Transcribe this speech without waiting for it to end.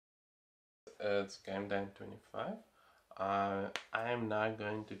it's Game Day 25. I am now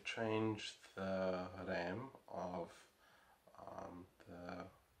going to change the RAM of the,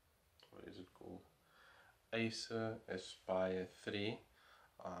 what is it called? Acer Aspire 3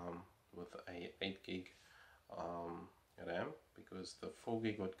 with a 8 gig RAM, because the 4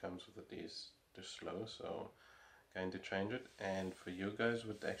 gig what comes with it is too slow, so going to change it. And for you guys who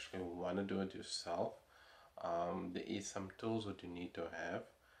would actually want to do it yourself, there is some tools that you need to have,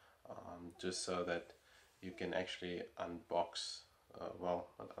 just so that you can actually unbox, well,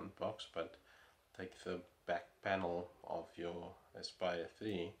 not unbox, but take the back panel of your Aspire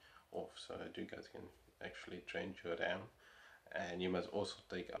 3 off, so that you guys can actually change your RAM. And you must also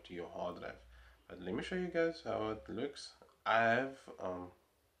take up to your hard drive. But let me show you guys how it looks. I have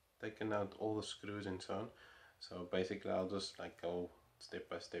taken out all the screws and so on, so basically I'll just like go step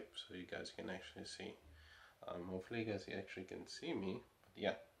by step so you guys can actually see. Hopefully you guys actually can see me, but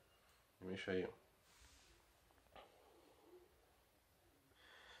yeah, let me show you.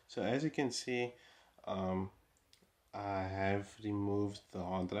 So as you can see, I have removed the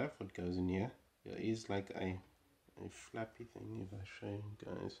hard drive what goes in here. There is like a flappy thing, if I show you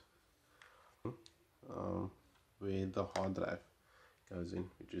guys, where the hard drive goes in,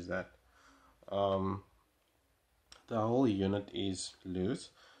 which is that. The whole unit is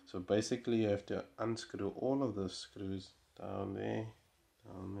loose, so basically you have to unscrew all of the screws down there,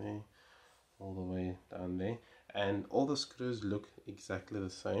 all the way down there, and all the screws look exactly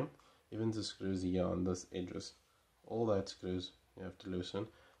the same, even the screws here on this edges. All that screws you have to loosen.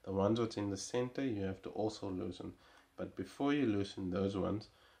 The ones that's in the center you have to also loosen, but before you loosen those ones,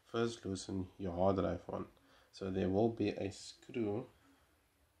 first loosen your hard drive one. So there will be a screw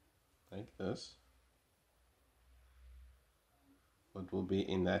like this, what will be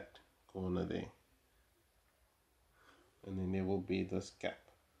in that corner there, and then there will be this cap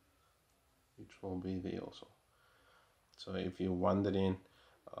which will be there also. So if you're wondering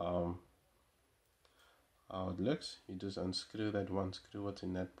how it looks, you just unscrew that one screw what's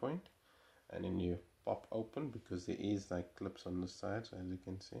in that point, and then you pop open, because there is like clips on the sides, as you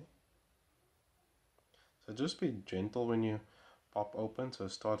can see. So just be gentle when you pop open. So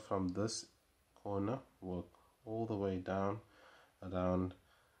start from this corner, work all the way down, around,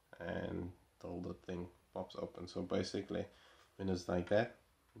 and till the thing pops open. So basically when it's like that,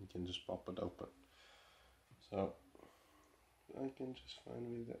 you can just pop it open. So I can just find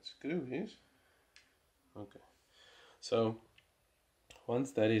where that screw is. Okay, so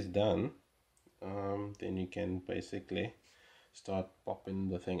once that is done, then you can basically start popping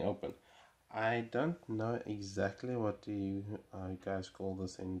the thing open. I don't know exactly what you guys call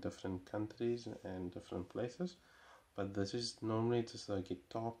this in different countries and different places, but this is normally just a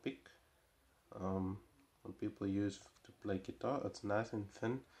guitar pick, what people use to play guitar. It's nice and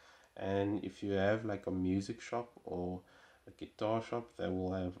thin, and if you have like a music shop or a guitar shop, they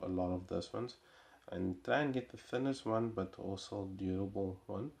will have a lot of those ones. And try and get the thinnest one, but also durable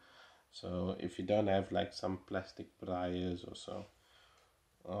one. So if you don't have like some plastic pliers or so,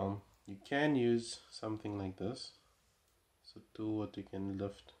 you can use something like this. It's a tool what you can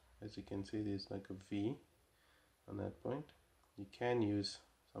lift. As you can see, there's like a V on that point. You can use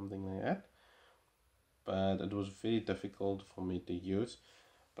something like that, but it was very difficult for me to use.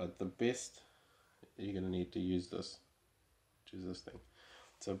 But the best, you're gonna need to use this, which is this thing.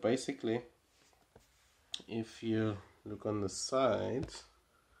 So basically, if you look on the sides,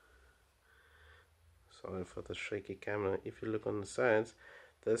 sorry for the shaky camera, if you look on the sides,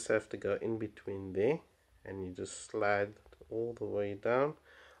 this have to go in between there, and you just slide all the way down.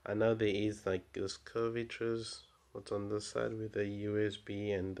 I know there is like this curvatures what's on this side where the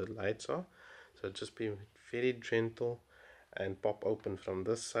USB and the lights are, so just be very gentle and pop open from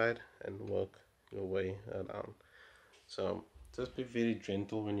this side and work your way around. So just be very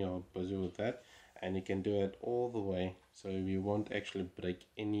gentle when you're busy with that, and you can do it all the way, so you won't actually break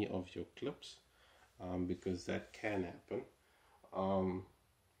any of your clips, because that can happen,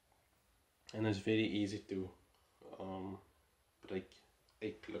 and it's very easy to break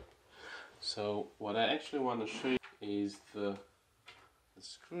a clip. So what I actually want to show you is the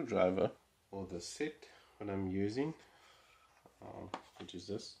screwdriver, or the set what I'm using, which is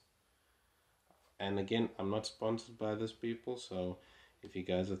this. And again, I'm not sponsored by this, people, so if you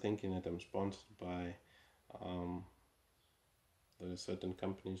guys are thinking that I'm sponsored by there are certain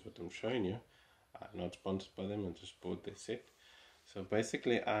companies what I'm showing you, I'm not sponsored by them, I just bought their set. So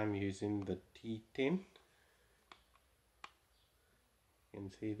basically I'm using the T10, you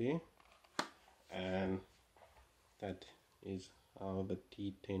can see there, and that is how the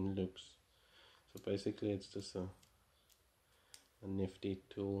T10 looks. So basically it's just a a nifty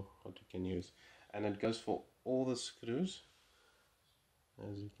tool what you can use, and it goes for all the screws,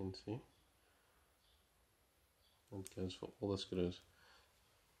 as you can see. It goes for all the screws.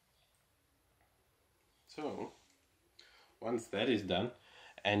 So once that is done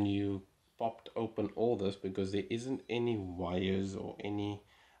and you popped open all this, because there isn't any wires or any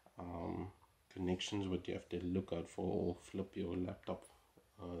connections what you have to look out for, or flip your laptop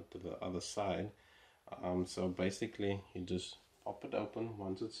to the other side. So basically you just pop it open.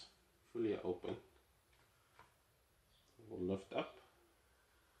 Once it's fully open, it will lift up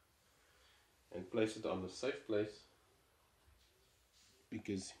and place it on the safe place,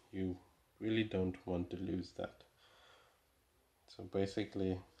 because you really don't want to lose that. So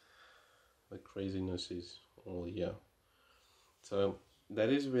basically the craziness is all here. So that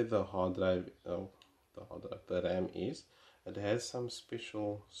is where the hard drive, the RAM is. It has some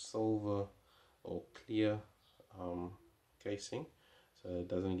special silver or clear casing, so it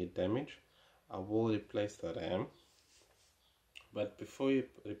doesn't get damaged. I will replace the RAM, but before you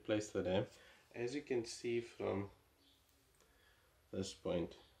replace the RAM, as you can see from this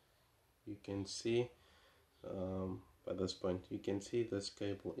point, you can see by this point you can see this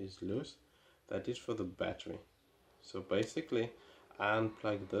cable is loose. That is for the battery. So basically I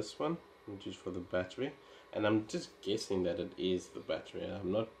unplug this one, which is for the battery, and I'm just guessing that it is the battery.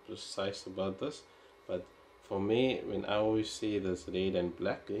 I'm not precise about this, but for me, when I always see this red and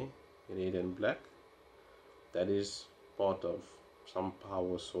black, that is part of some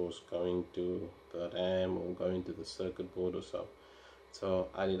power source going to the RAM or going to the circuit board or so. So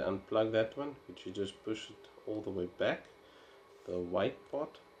I did unplug that one, which you just push it all the way back. The white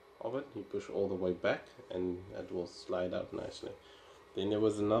part of it, you push all the way back and it will slide out nicely. Then there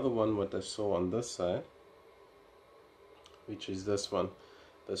was another one what I saw on this side, which is this one.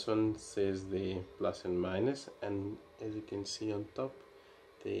 This one says the plus and minus, and as you can see on top,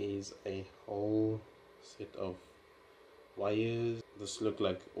 there is a whole set of wires. This look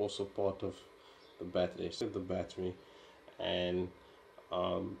like also part of the battery, and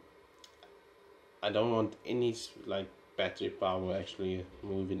I don't want any like battery power actually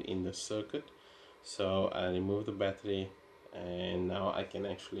moving in the circuit, so I remove the battery, and now I can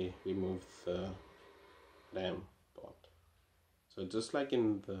actually remove the RAM part. So just like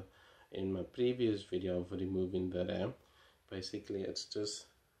in my previous video of removing the RAM, basically it's just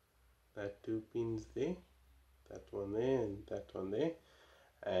that two pins there, that one there and that one there,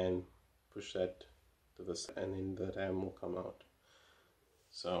 and push that to the side, and then the RAM will come out.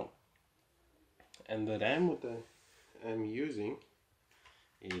 So, and the RAM what I am using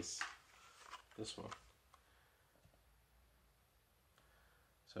is this one.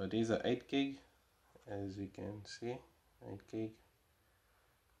 So it is a 8 gig, as you can see, 8 gig.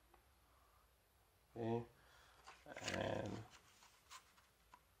 Okay, and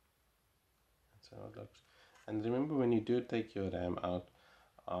that's how it looks. And remember, when you do take your RAM out,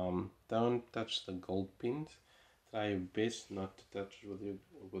 don't touch the gold pins. Try your best not to touch with the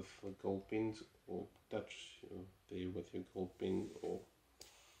gold pins, or touch there with your gold pin, or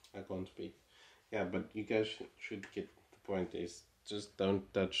I can't speak. Yeah, but you guys should get the point. Is just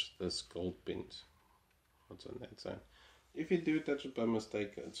don't touch this gold pins. What's on that side? If you do touch it by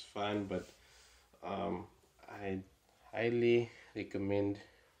mistake, it's fine, but I highly recommend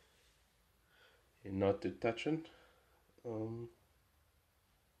you not to touch it.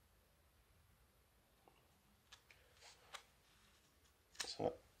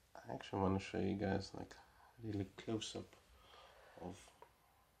 So I actually want to show you guys like really close up of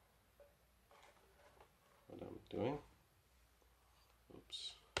what I'm doing.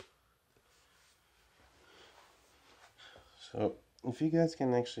 Oops. So if you guys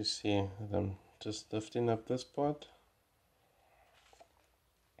can actually see that I'm just lifting up this part,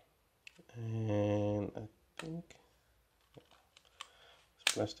 and I think this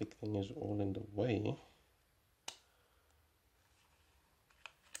plastic thing is all in the way.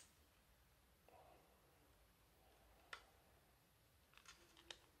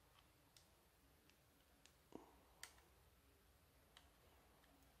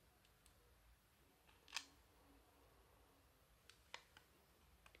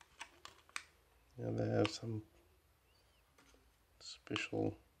 Yeah, they have some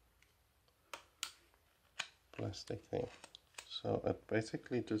special plastic thing, so it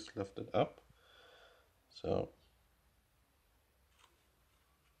basically just lifted up. So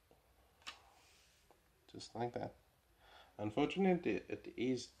just like that. Unfortunately, it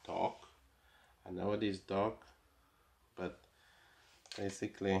is dark. I know it is dark, but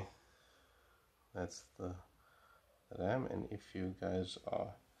basically that's the RAM. And if you guys are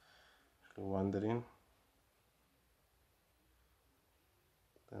wondering,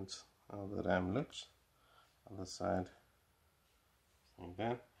 That's how the RAM looks. Other side, like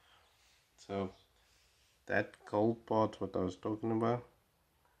that. So that gold part, what I was talking about,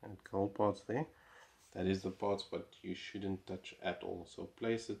 and gold parts there, that is the parts what you shouldn't touch at all. So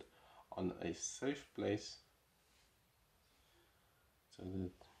place it on a safe place so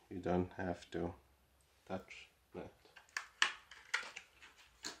that you don't have to touch that.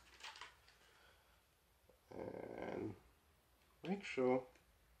 And make sure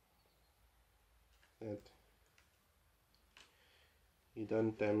that you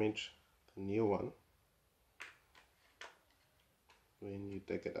don't damage the new one when you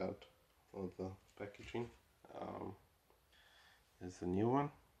take it out of the packaging. Here's the new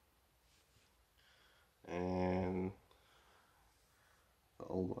one and the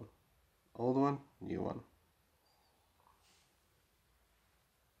old one. Old one, new one.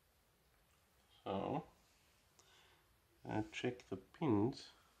 So check the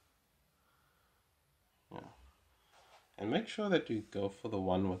pins. Yeah. And make sure that you go for the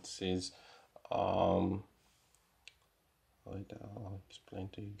one what says I'll explain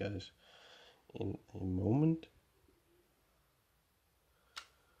to you guys in a moment.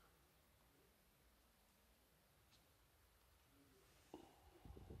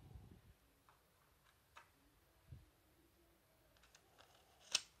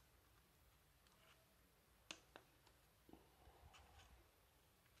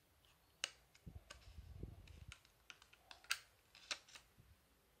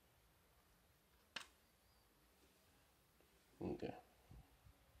 Okay,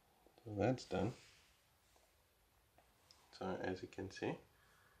 so that's done. So as you can see,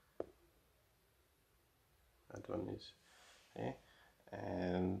 that one is here,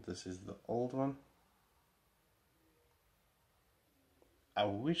 and this is the old one. I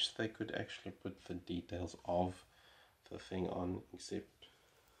wish they could actually put the details of the thing on, except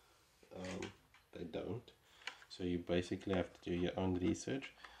they don't. So you basically have to do your own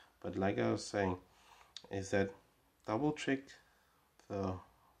research. But like I was saying, is that double check the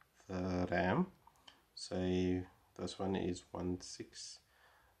RAM. Say this one is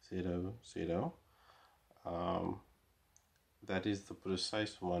 1600. That is the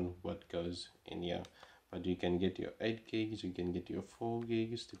precise one what goes in here. But you can get your 8 gigs, you can get your 4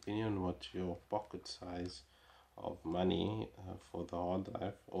 gigs, depending on what your pocket size of money for the hard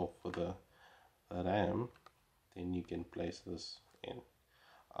drive or for the RAM. Then you can place this in.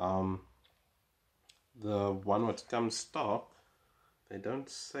 The one what comes stock, they don't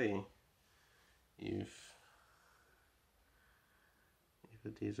say if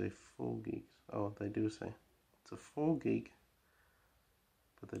it is a 4 gig. Oh, they do say it's a 4 gig,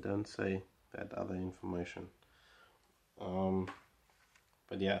 but they don't say that other information.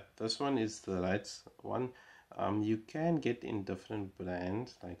 But yeah, this one is the right one. You can get in different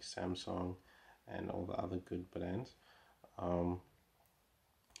brands like Samsung and all the other good brands. You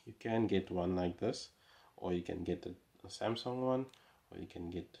can get one like this, or you can get a Samsung one, or you can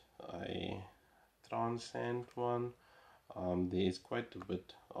get a Transcend one. There's quite a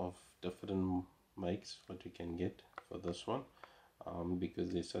bit of different makes what you can get for this one,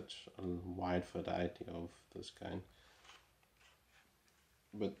 because there's such a wide variety of this kind.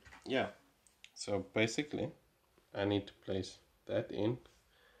 But yeah, so basically I need to place that in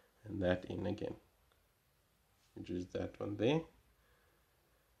and that in again, which is that one there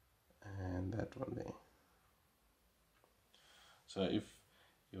and that one there. So if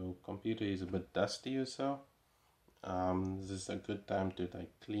your computer is a bit dusty or so, this is a good time to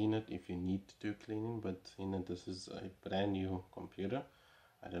like clean it if you need to do cleaning. But this is a brand new computer,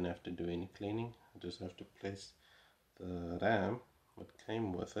 I don't have to do any cleaning. I just have to place the RAM what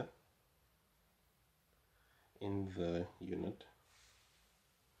came with it in the unit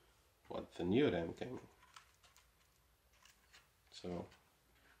what the new RAM came in. So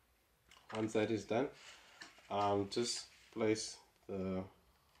once that is done, just place the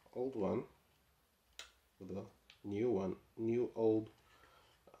old one with the new old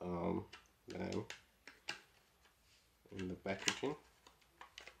RAM in the packaging,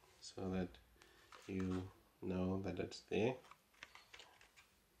 so that you know that it's there,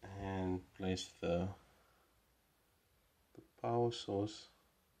 and place the power source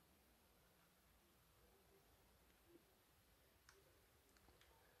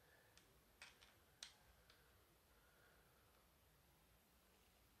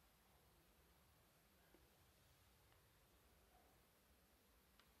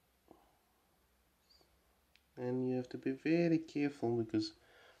and you have to be very careful because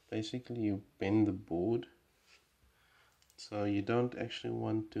basically you bend the board, so you don't actually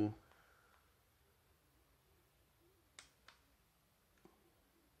want to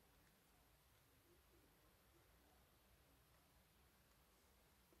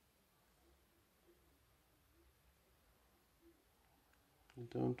You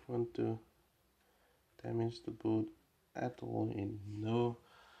don't want to damage the board at all in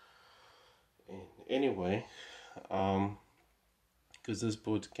any way, because this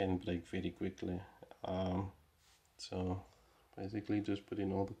board can break very quickly. So basically just put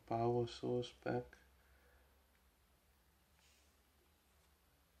in all the power source back.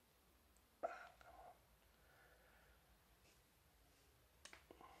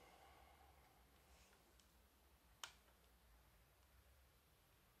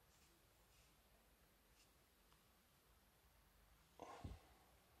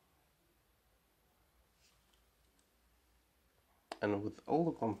 And with all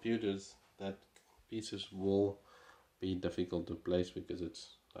the computers, that pieces will be difficult to place because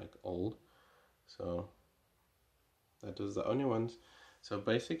it's like old. So that is the only ones. So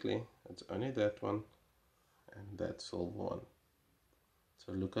basically it's only that one and that silver one.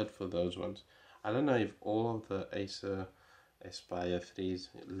 So look out for those ones. I don't know if all of the Acer Aspire 3s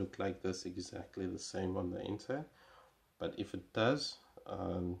look like this, exactly the same on the inside, but if it does,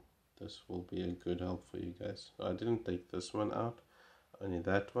 this will be a good help for you guys. So I didn't take this one out, only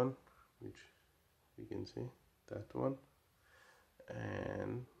that one, which you can see, that one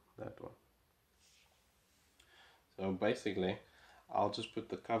and that one. So basically I'll just put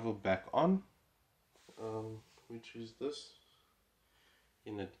the cover back on, which is this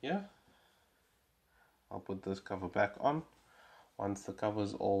in it here. I'll put this cover back on. Once the cover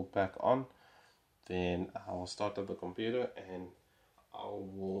is all back on, then I'll start up the computer and I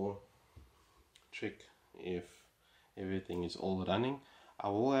will check if everything is all running. I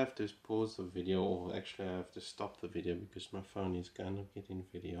will have to pause the video, or actually I have to stop the video because my phone is kind of getting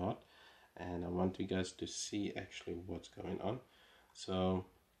very hot and I want you guys to see actually what's going on. So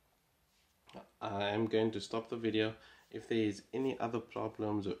I am going to stop the video. If there is any other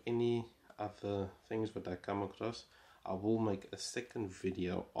problems or any other things that I come across, I will make a second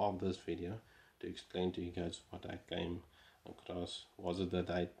video of this video to explain to you guys what I came across. Was it the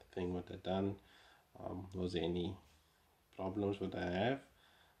right thing what I done? Was there any problems what I have?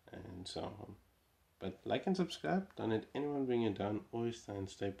 And so on. But like and subscribe, don't let anyone bring you down, always try and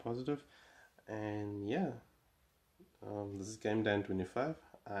stay positive. And yeah, this is Game Down 25.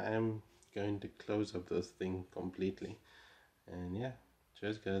 I am going to close up this thing completely. And yeah,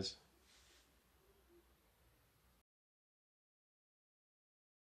 cheers guys.